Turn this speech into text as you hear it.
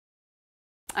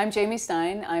I'm Jamie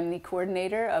Stein. I'm the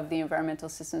coordinator of the Environmental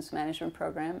Systems Management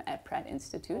program at Pratt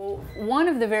Institute. One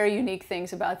of the very unique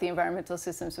things about the Environmental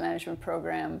Systems Management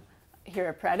program here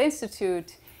at Pratt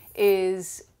Institute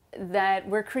is that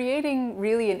we're creating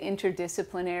really an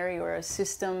interdisciplinary or a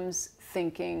systems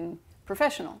thinking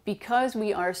professional. Because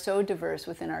we are so diverse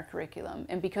within our curriculum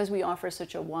and because we offer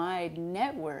such a wide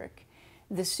network,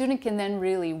 the student can then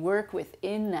really work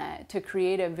within that to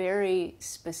create a very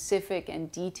specific and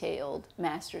detailed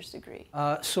master's degree.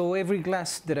 So every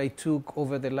class that I took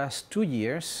over the last 2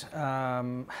 years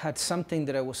had something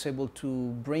that I was able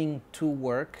to bring to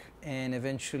work and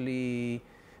eventually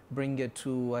bring it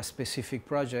to a specific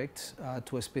project,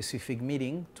 to a specific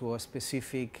meeting, to a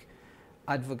specific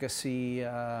advocacy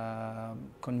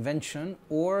convention,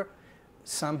 or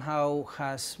somehow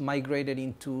has migrated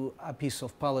into a piece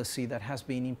of policy that has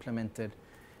been implemented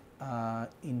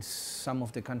in some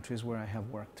of the countries where I have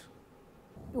worked.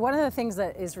 One of the things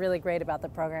that is really great about the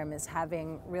program is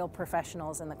having real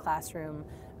professionals in the classroom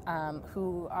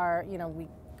who are,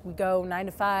 we go 9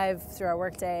 to 5 through our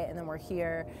workday, and then we're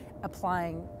here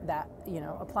applying that,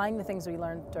 applying the things we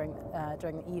learned during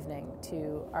the evening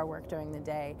to our work during the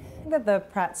day. I think that the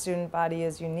Pratt student body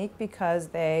is unique because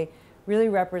they really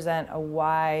represent a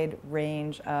wide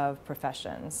range of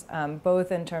professions,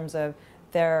 both in terms of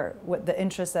the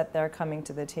interests that they're coming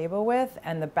to the table with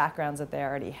and the backgrounds that they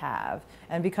already have.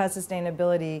 And because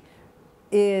sustainability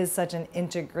is such an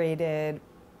integrated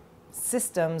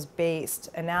systems-based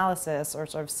analysis or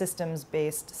sort of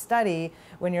systems-based study,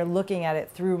 when you're looking at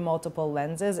it through multiple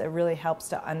lenses, it really helps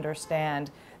to understand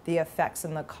the effects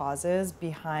and the causes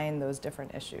behind those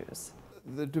different issues.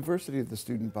 The diversity of the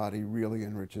student body really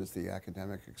enriches the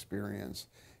academic experience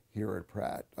here at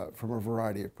Pratt from a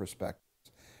variety of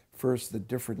perspectives. First, the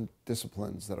different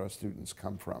disciplines that our students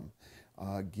come from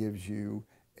gives you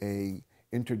a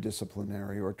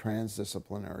interdisciplinary or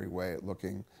transdisciplinary way at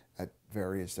looking at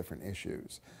various different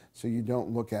issues. So you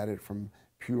don't look at it from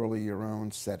purely your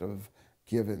own set of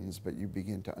givens, but you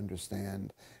begin to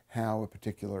understand how a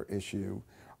particular issue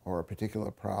or a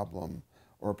particular problem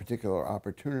or a particular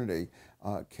opportunity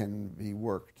can be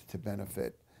worked to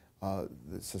benefit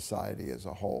the society as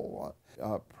a whole.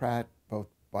 Pratt, both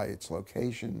by its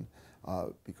location,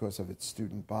 because of its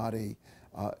student body,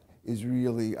 is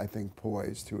really, I think,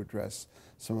 poised to address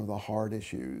some of the hard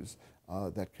issues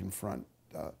that confront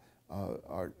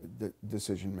our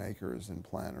decision makers and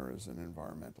planners and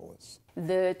environmentalists.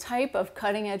 The type of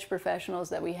cutting-edge professionals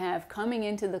that we have coming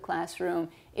into the classroom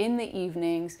in the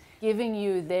evenings, giving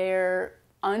you their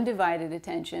undivided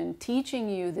attention, teaching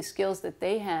you the skills that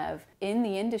they have in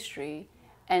the industry,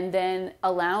 and then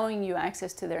allowing you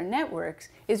access to their networks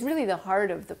is really the heart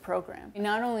of the program.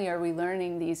 Not only are we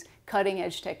learning these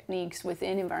cutting-edge techniques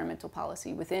within environmental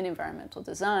policy, within environmental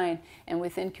design, and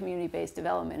within community-based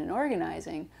development and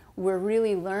organizing, we're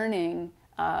really learning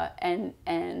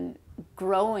and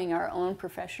growing our own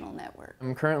professional network.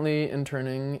 I'm currently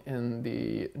interning in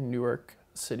the Newark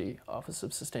City Office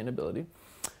of Sustainability.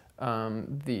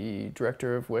 The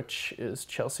director of which is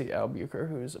Chelsea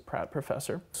Albuquerque, who's a Pratt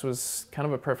professor. This was kind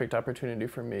of a perfect opportunity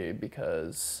for me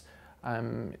because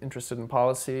I'm interested in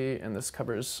policy, and this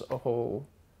covers a whole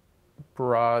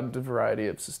broad variety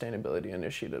of sustainability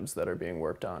initiatives that are being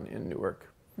worked on in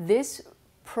Newark. This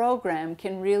program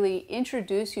can really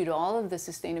introduce you to all of the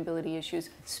sustainability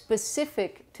issues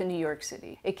specific to New York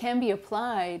City. It can be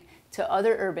applied to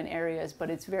other urban areas, but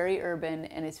it's very urban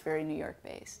and it's very New York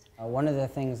based. One of the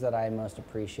things that I most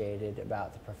appreciated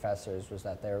about the professors was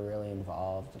that they're really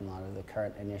involved in a lot of the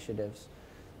current initiatives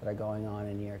that are going on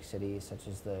in New York City, such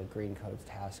as the Green Codes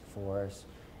Task Force,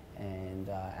 and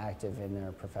active in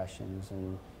their professions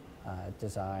in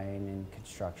design and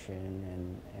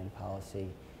construction and policy.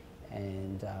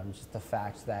 And just the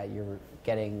fact that you're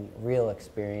getting real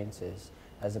experiences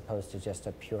as opposed to just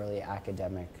a purely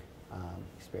academic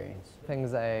experience.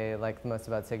 Things I liked most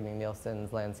about Signe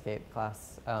Nielsen's landscape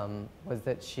class was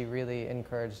that she really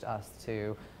encouraged us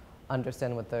to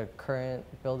understand what the current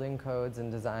building codes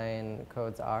and design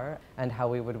codes are and how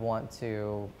we would want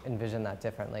to envision that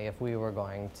differently if we were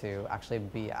going to actually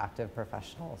be active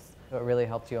professionals. So it really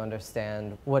helped you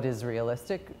understand what is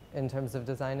realistic in terms of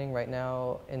designing right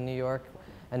now in New York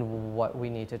and what we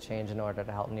need to change in order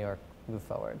to help New York move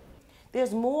forward.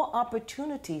 There's more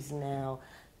opportunities now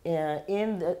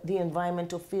in the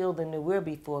environmental field than there were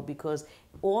before, because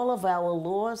all of our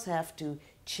laws have to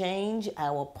change,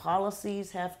 our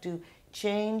policies have to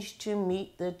change to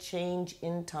meet the change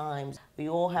in times. We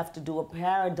all have to do a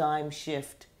paradigm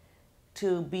shift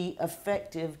to be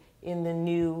effective in the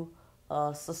new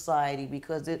society,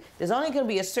 because there's only going to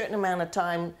be a certain amount of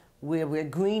time where we're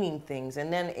greening things.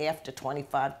 And then after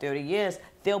 25, 30 years,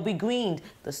 they'll be greened.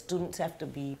 The students have to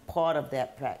be part of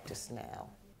that practice now.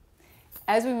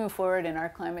 As we move forward in our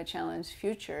climate challenge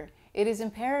future, it is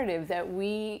imperative that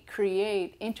we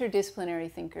create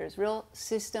interdisciplinary thinkers, real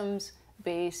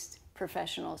systems-based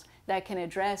professionals that can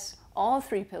address all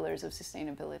three pillars of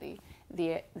sustainability: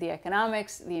 the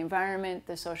economics, the environment,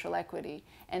 the social equity.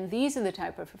 And these are the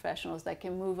type of professionals that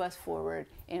can move us forward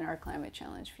in our climate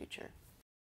challenge future.